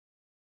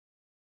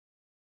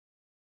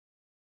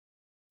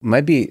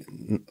Might be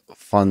a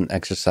fun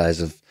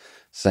exercise of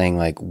saying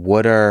like,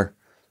 what are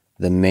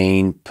the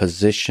main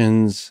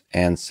positions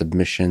and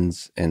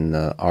submissions in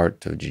the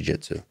art of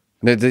jiu-jitsu?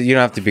 You don't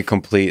have to be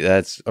complete.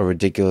 That's a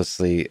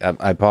ridiculously.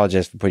 I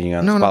apologize for putting you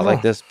on the No, not spot at like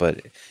all. this, but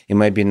it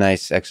might be a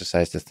nice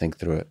exercise to think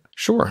through it.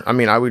 Sure. I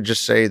mean, I would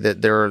just say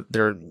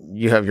that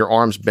you have your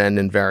arms bend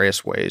in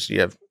various ways. You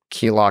have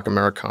key lock,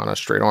 Americana,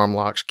 straight arm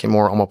locks,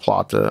 Kimura,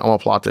 omoplata.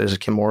 Omoplata is a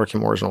Kimura.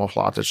 Kimura is an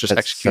omoplata. It's just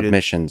That's executed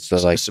submissions. So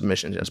like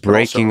submissions. Yes, but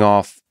breaking also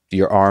off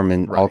your arm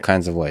in all right.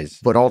 kinds of ways.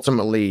 But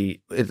ultimately,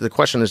 the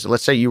question is: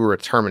 let's say you were a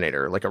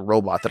Terminator, like a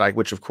robot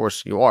which of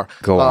course you are.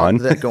 Go on.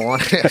 That go on.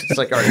 It's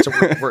like, all right, so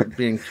we're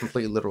being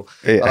completely literal.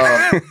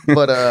 Yeah.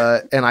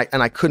 And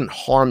I couldn't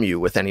harm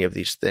you with any of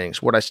these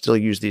things. Would I still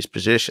use these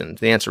positions?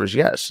 The answer is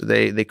yes.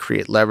 They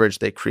create leverage.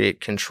 They create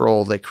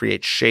control. They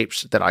create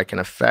shapes that I can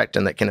affect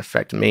and that can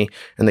affect me,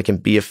 and they can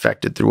be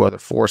affected through other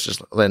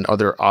forces and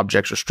other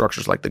objects or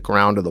structures like the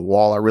ground or the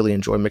wall. I really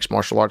enjoy mixed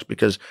martial arts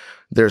because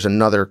there's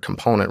another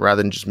component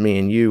rather than just me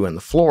and you and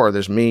the floor.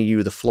 There's me,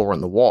 you, the floor,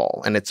 and the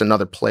wall, and it's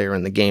another player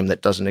in the game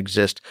that doesn't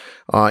exist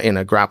in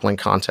a grappling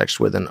context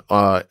in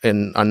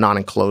a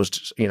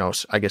non-enclosed,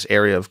 I guess,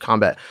 area of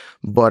combat.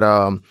 But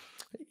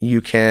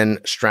you can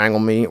strangle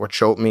me or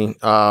choke me.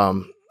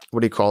 What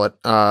do you call it?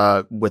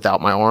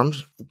 Without my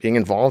arms being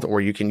involved,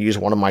 or you can use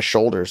one of my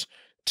shoulders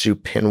to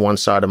pin one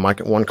side of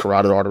one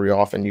carotid artery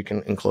off, and you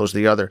can enclose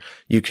the other.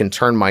 You can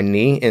turn my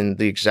knee in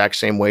the exact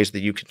same ways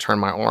that you can turn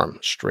my arm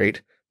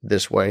straight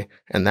this way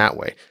and that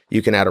way.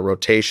 You can add a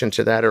rotation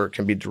to that, or it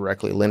can be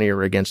directly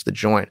linear against the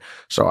joint.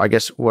 So I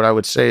guess what I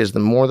would say is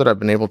the more that I've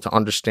been able to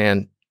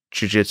understand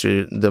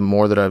jiu-jitsu, the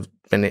more that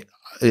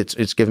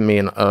it's given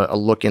me a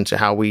look into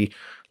how we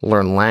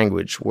learn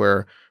language,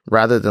 where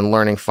rather than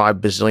learning 5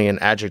 bazillion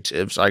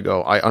adjectives, I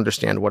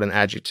understand what an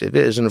adjective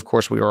is. And of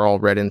course, we are all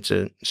read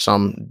into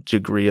some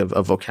degree of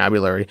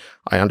vocabulary.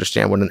 I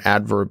understand what an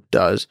adverb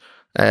does.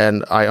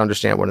 And I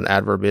understand what an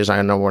adverb is.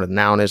 I know what a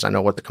noun is. I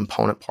know what the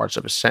component parts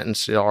of a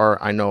sentence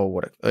are. I know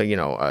what,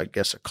 I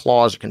guess a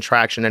clause, a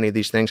contraction, any of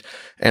these things.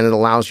 And it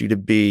allows you to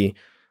be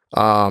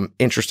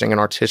interesting and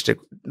artistic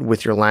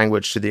with your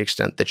language to the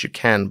extent that you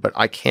can. But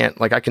I can't,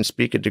 I can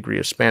speak a degree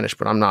of Spanish,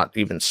 but I'm not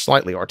even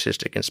slightly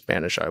artistic in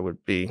Spanish. I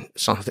would be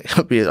something,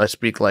 I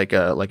speak like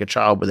a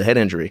child with a head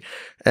injury.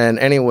 And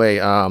anyway,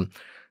 but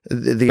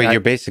your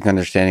basic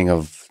understanding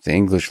of the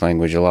English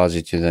language allows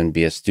you to then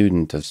be a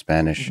student of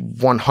Spanish.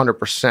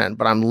 100%,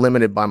 but I'm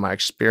limited by my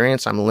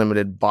experience. I'm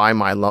limited by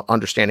my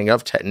understanding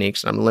of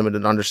techniques. And I'm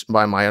limited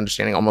by my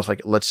understanding, almost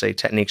like, let's say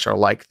techniques are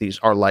like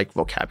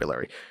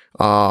vocabulary.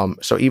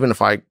 So even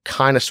if I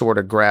kind of sort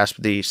of grasp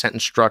the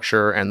sentence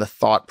structure and the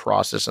thought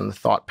process and the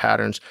thought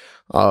patterns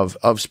of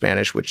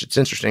Spanish, which it's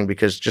interesting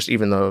because just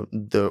even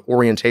the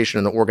orientation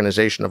and the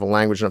organization of a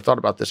language, and I've thought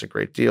about this a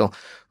great deal,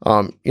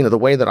 the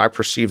way that I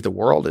perceive the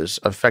world is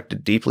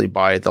affected deeply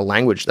by the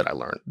language that I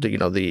learned.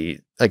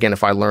 Again,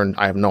 if I learned,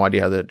 I have no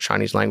idea how the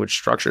Chinese language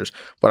structures,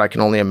 but I can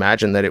only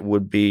imagine that it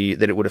would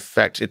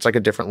affect, it's like a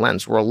different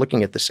lens. We're all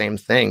looking at the same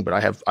thing, but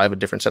I have a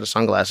different set of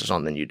sunglasses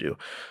on than you do.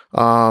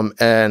 That's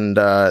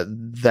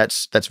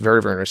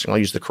very, very interesting. I'll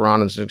use the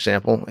Quran as an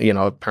example.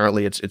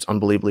 Apparently it's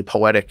unbelievably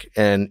poetic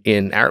and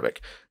in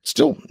Arabic. It's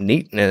still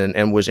neat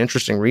and was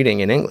interesting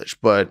reading in English,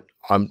 but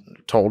I'm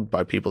told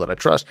by people that I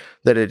trust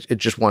that it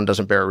just one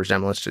doesn't bear a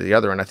resemblance to the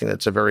other. And I think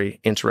that's a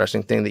very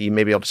interesting thing, that you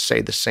may be able to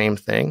say the same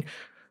thing,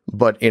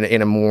 but in a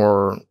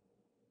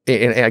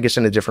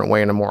different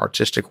way, in a more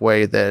artistic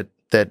way that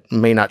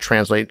may not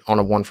translate on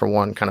a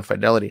one-for-one kind of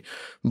fidelity.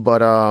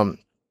 But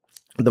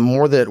the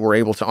more that we're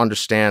able to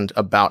understand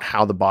about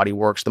how the body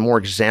works, the more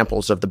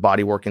examples of the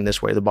body working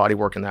this way, the body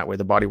working that way,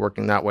 the body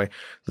working that way,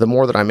 the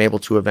more that I'm able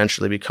to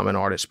eventually become an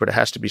artist. But it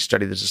has to be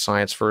studied as a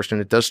science first. And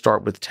it does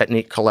start with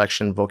technique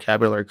collection,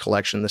 vocabulary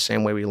collection, the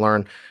same way we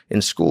learn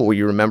in school, where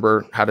you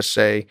remember how to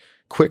say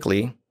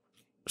quickly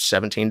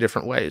 17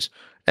 different ways.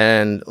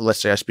 And let's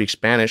say I speak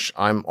Spanish,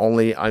 I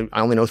only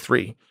know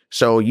 3.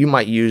 So you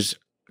might use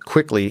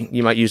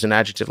an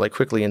adjective like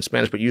quickly in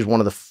Spanish, but use one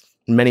of the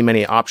many,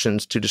 many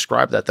options to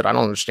describe that I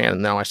don't understand.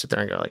 And now I sit there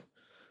and go like,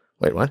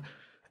 wait, what?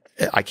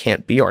 I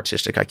can't be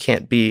artistic. I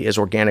can't be as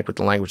organic with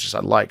the language as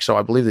I'd like. So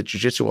I believe that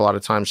jiu-jitsu a lot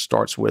of times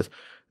starts with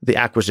the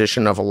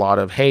acquisition of a lot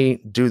of, hey,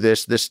 do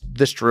this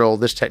drill,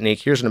 this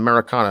technique. Here's an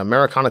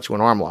Americana to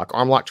an arm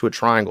lock to a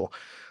triangle.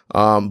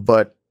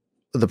 But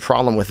the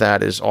problem with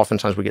that is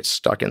oftentimes we get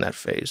stuck in that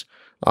phase.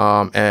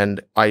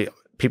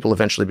 People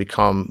eventually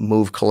become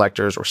move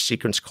collectors or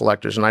sequence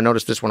collectors. And I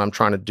notice this when I'm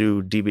trying to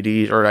do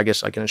DVDs, or I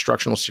guess like an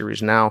instructional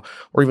series now,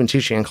 or even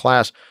teaching in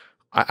class.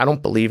 I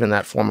don't believe in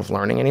that form of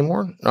learning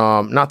anymore.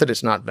 Not that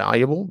it's not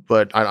valuable,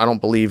 but I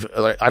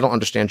don't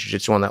understand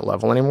jiu-jitsu on that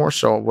level anymore.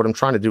 So what I'm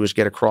trying to do is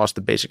get across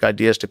the basic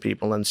ideas to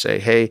people and say,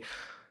 hey,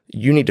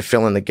 you need to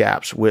fill in the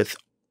gaps with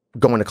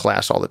going to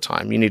class all the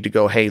time. You need to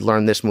go, hey,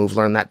 learn this move,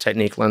 learn that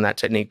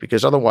technique,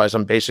 because otherwise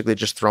I'm basically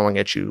just throwing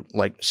at you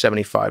like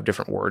 75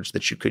 different words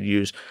that you could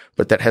use,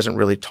 but that hasn't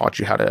really taught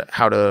you how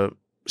to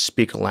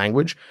speak a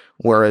language.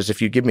 Whereas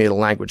if you give me the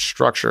language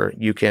structure,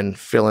 you can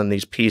fill in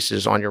these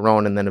pieces on your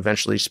own and then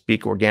eventually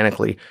speak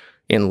organically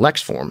in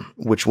Lex form,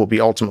 which will be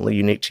ultimately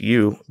unique to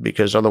you,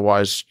 because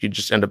otherwise you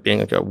just end up being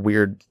like a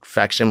weird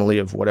facsimile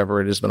of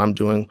whatever it is that I'm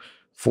doing,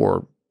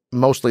 for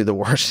mostly the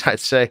worst, I'd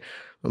say.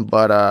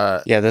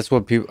 But Yeah, that's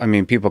what people, I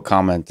mean, people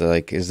comment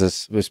like, is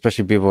this,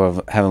 especially people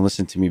who haven't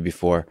listened to me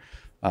before,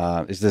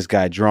 is this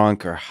guy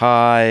drunk or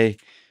high?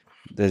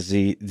 Does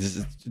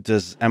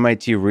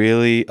MIT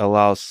really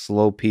allow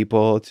slow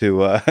people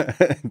to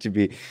to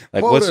be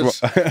like,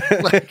 quotas.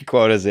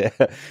 Quotas? Yeah.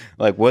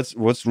 Like,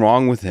 what's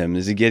wrong with him?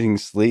 Is he getting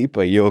sleep?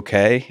 Are you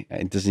okay?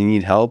 Does he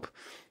need help?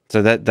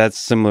 So that's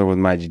similar with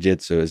my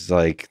jiu-jitsu. Is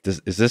like,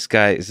 is this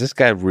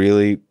guy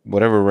really,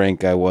 whatever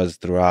rank I was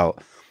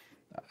throughout,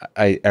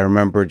 I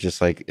remember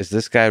just like, is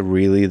this guy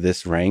really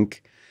this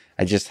rank?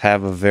 I just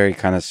have a very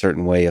kind of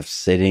certain way of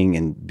sitting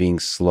and being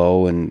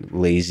slow and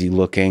lazy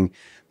looking,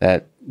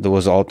 that there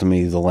was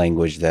ultimately the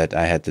language that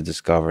I had to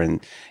discover.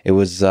 And it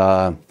was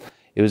it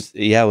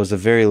was a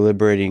very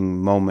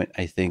liberating moment,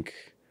 I think,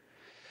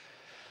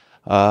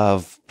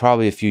 of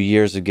probably a few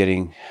years of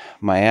getting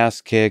my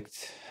ass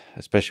kicked,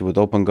 especially with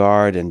open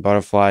guard and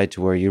butterfly,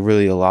 to where you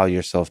really allow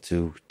yourself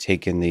to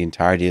take in the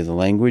entirety of the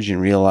language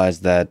and realize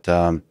that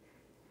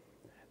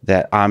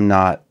that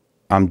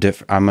I'm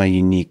different. I'm a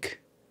unique.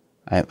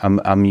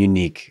 I'm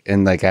unique,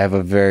 and like I have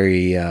a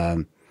very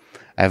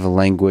I have a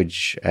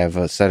language, I have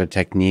a set of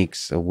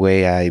techniques, a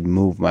way I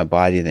move my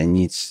body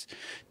that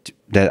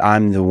that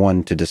I'm the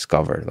one to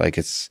discover. Like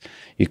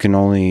you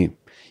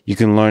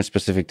can learn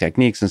specific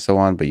techniques and so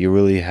on, but you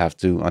really have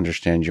to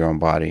understand your own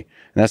body.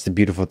 And that's the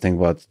beautiful thing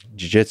about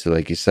jiu-jitsu,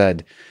 like you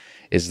said,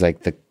 is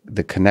like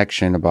the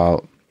connection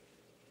about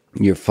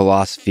your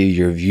philosophy,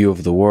 your view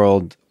of the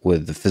world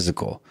with the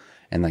physical,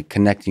 and like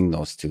connecting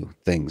those two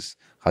things,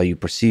 how you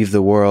perceive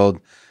the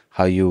world,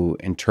 how you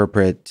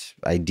interpret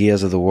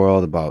ideas of the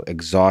world about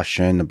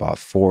exhaustion, about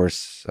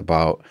force,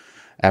 about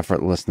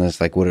effortlessness,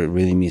 like what it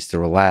really means to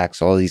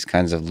relax, all these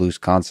kinds of loose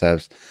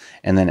concepts,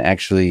 and then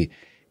actually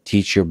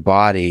teach your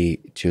body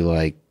to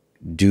like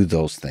do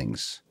those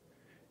things,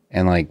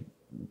 and like,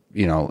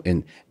 you know,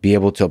 and be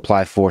able to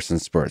apply force in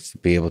spurts,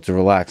 be able to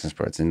relax in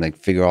spurts, and like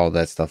figure all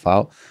that stuff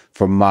out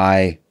for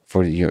my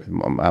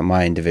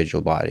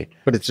individual body.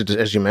 But it's,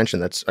 as you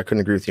mentioned, I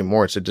couldn't agree with you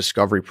more. It's a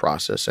discovery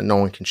process, and no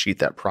one can cheat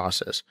that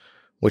process,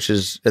 which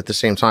is, at the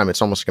same time,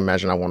 it's almost like,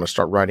 imagine I want to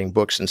start writing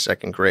books in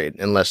second grade,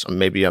 unless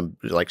maybe I'm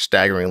like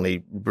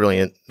staggeringly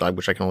brilliant,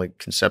 which I can only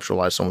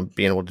conceptualize someone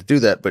being able to do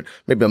that, but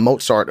maybe a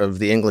Mozart of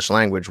the English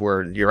language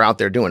where you're out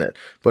there doing it.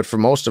 But for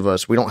most of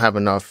us, we don't have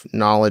enough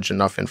knowledge,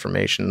 enough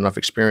information, enough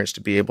experience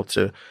to be able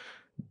to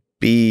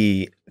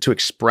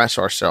express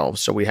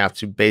ourselves. So we have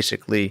to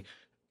basically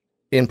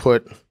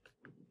input,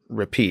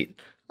 repeat,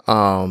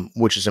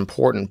 which is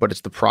important, but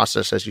it's the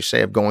process, as you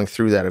say, of going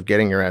through that, of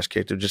getting your ass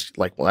kicked, of just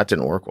like, well, that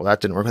didn't work. Well, that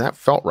didn't work. That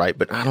felt right,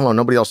 but I don't know.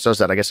 Nobody else does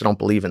that. I guess I don't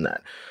believe in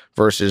that.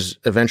 Versus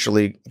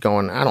eventually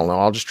going, I don't know,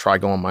 I'll just try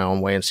going my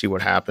own way and see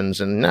what happens.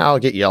 And now I'll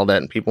get yelled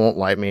at and people won't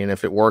like me. And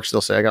if it works,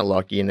 they'll say I got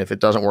lucky. And if it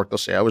doesn't work, they'll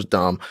say I was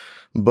dumb,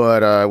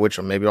 but, which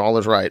maybe all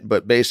is right.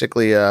 But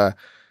basically,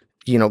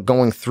 you know,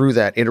 going through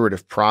that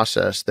iterative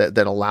process that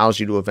allows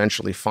you to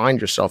eventually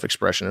find your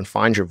self-expression and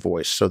find your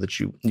voice, so that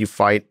you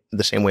fight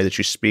the same way that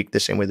you speak, the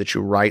same way that you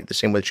write, the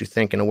same way that you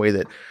think, in a way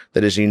that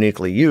is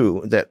uniquely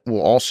you, that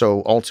will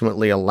also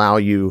ultimately allow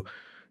you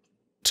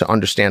to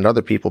understand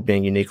other people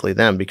being uniquely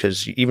them.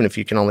 Because even if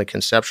you can only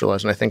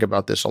conceptualize, and I think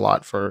about this a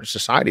lot for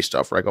society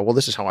stuff, where I go, well,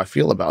 this is how I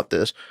feel about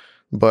this.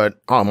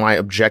 But am I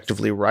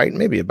objectively right?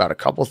 Maybe about a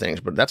couple things,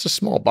 but that's a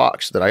small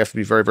box that I have to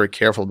be very, very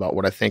careful about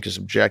what I think is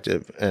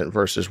objective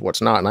versus what's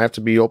not. And I have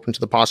to be open to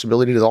the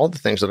possibility that all the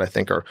things that I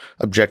think are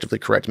objectively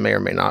correct may or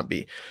may not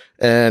be.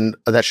 And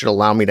that should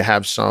allow me to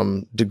have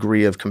some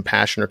degree of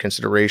compassion or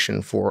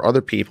consideration for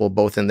other people,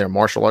 both in their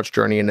martial arts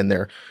journey and in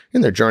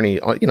their journey,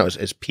 you know,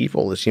 as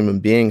people, as human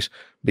beings,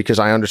 because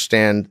I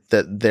understand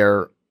that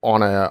they're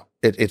on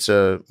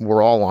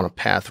we're all on a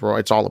path.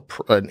 It's all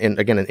an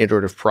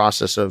iterative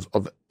process of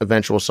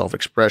eventual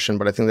self-expression.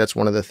 But I think that's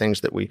one of the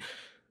things that we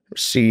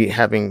see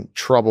having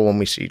trouble when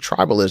we see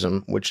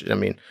tribalism, which, I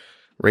mean,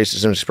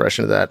 racism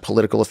expression of that,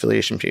 political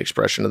affiliation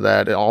expression of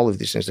that, all of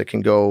these things that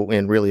can go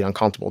in really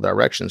uncomfortable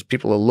directions.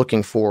 People are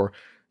looking for,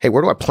 hey,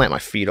 where do I plant my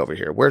feet over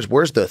here?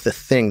 Where's the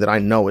thing that I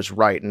know is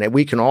right? And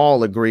we can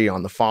all agree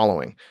on the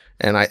following.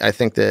 And I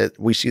think that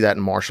we see that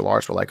in martial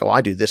arts. We're like, oh, I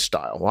do this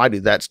style. Well, I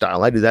do that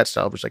style. I do that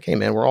style. It's like, hey,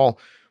 man, we're all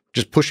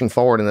just pushing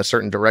forward in a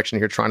certain direction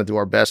here, trying to do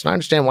our best. And I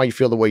understand why you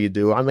feel the way you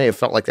do. I may have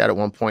felt like that at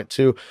one point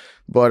too.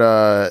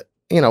 But,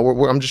 you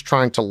know, I'm just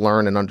trying to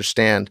learn and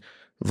understand,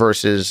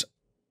 versus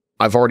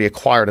I've already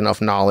acquired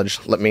enough knowledge.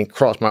 Let me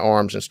cross my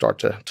arms and start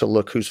to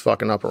look who's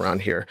fucking up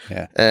around here.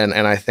 Yeah. And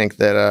I think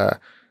that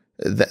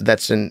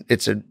it's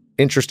an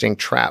interesting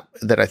trap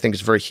that I think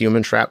is a very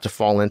human trap to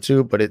fall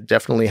into, but it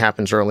definitely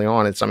happens early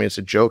on. It's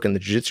a joke in the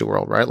jiu-jitsu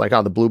world, right? Like,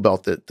 the blue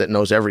belt that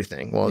knows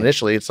everything. Well,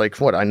 initially it's like,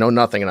 what? I know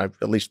nothing, and I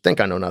at least think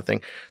I know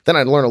nothing. Then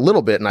I learn a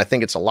little bit, and I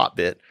think it's a lot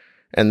bit.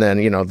 And then,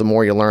 the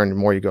more you learn, the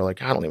more you go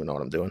like, I don't even know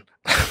what I'm doing.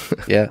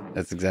 Yeah,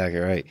 that's exactly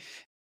right.